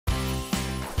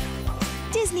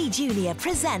Disney Junior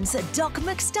presents a Doc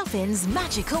Mcstuffin's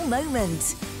magical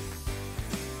moment.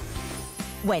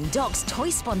 When Doc's toy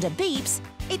sponder beeps,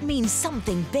 it means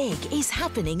something big is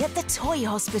happening at the toy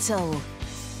hospital.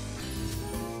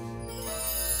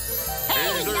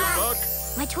 Hey, Doc!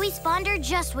 My toy sponder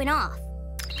just went off.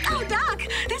 Oh, Doc,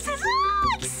 this is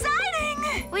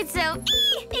exciting! What's so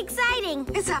exciting?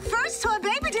 It's our first toy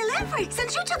baby delivery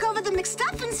since you took over the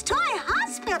McStuffins toy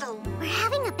hospital. We're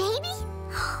having a baby?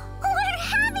 We're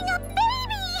having a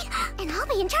baby! And I'll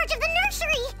be in charge of the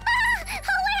nursery. We're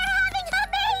having a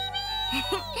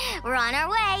baby! We're on our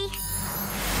way.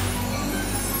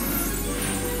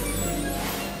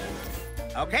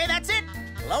 Okay, that's it.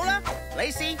 Lola,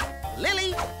 Lacey,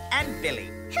 Lily, and Billy.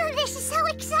 This is so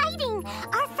exciting!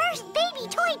 Our first baby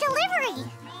toy delivery!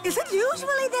 Is it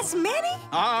usually this many?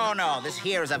 Oh, no, this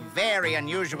here is a very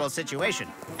unusual situation.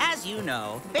 As you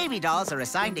know, baby dolls are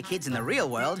assigned to kids in the real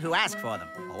world who ask for them.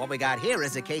 Well, what we got here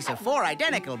is a case of 4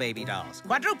 identical baby dolls,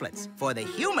 quadruplets, for the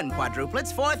human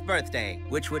quadruplet's 4th birthday,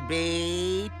 which would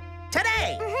be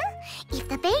today. If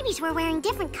the babies were wearing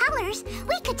different colors,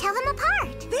 we could tell them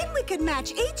apart. Then we could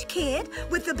match each kid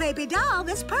with the baby doll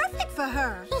that's perfect for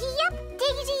her. Yep,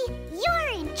 Daisy, you're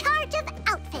in charge of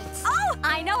outfits. Oh,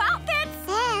 I know outfits!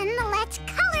 Then let's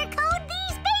color code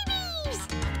these babies.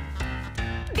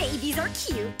 Babies are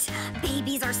cute.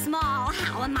 Babies are small.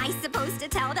 How am I supposed to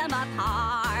tell them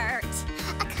apart?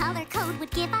 A color code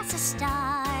would give us a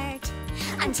start.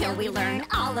 Until we learn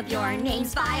all of your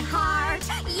names by heart.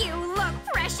 You look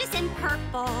precious in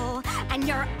purple, and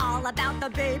you're all about the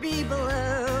baby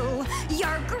blue.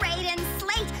 You're great in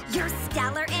slate, you're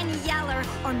stellar in yeller,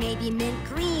 or maybe mint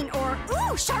green, or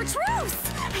ooh, chartreuse.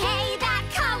 Hey, that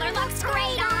color looks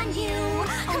great on you.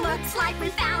 Looks like we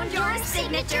found your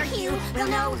signature hue. We'll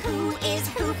know who is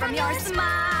who from your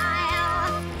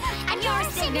smile and your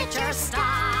signature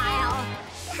style.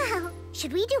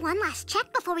 Should we do one last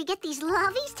check before we get these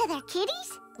lovies to their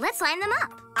kitties? Let's line them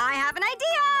up. I have an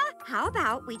idea. How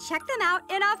about we check them out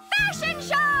in a fashion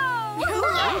show?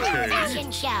 Okay.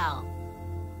 Fashion show.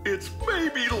 It's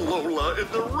baby Lola in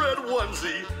the red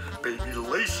onesie. Baby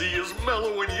Lacey is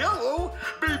mellow and yellow.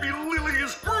 Baby Lily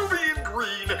is groovy and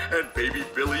green. And baby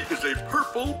Billy is a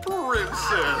purple princess.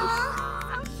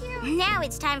 How cute. Now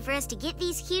it's time for us to get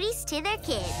these cuties to their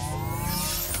kids.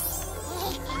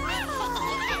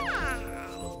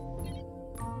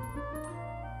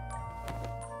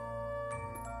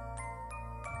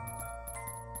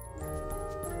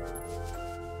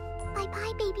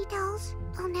 Bye-bye, baby dolls.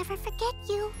 I'll never forget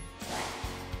you.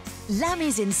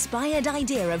 Lammy's inspired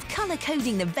idea of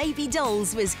color-coding the baby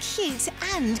dolls was cute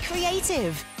and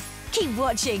creative. Keep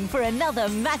watching for another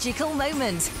magical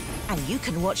moment. And you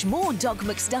can watch more Doc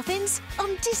Mcstuffins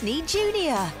on Disney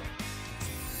Junior.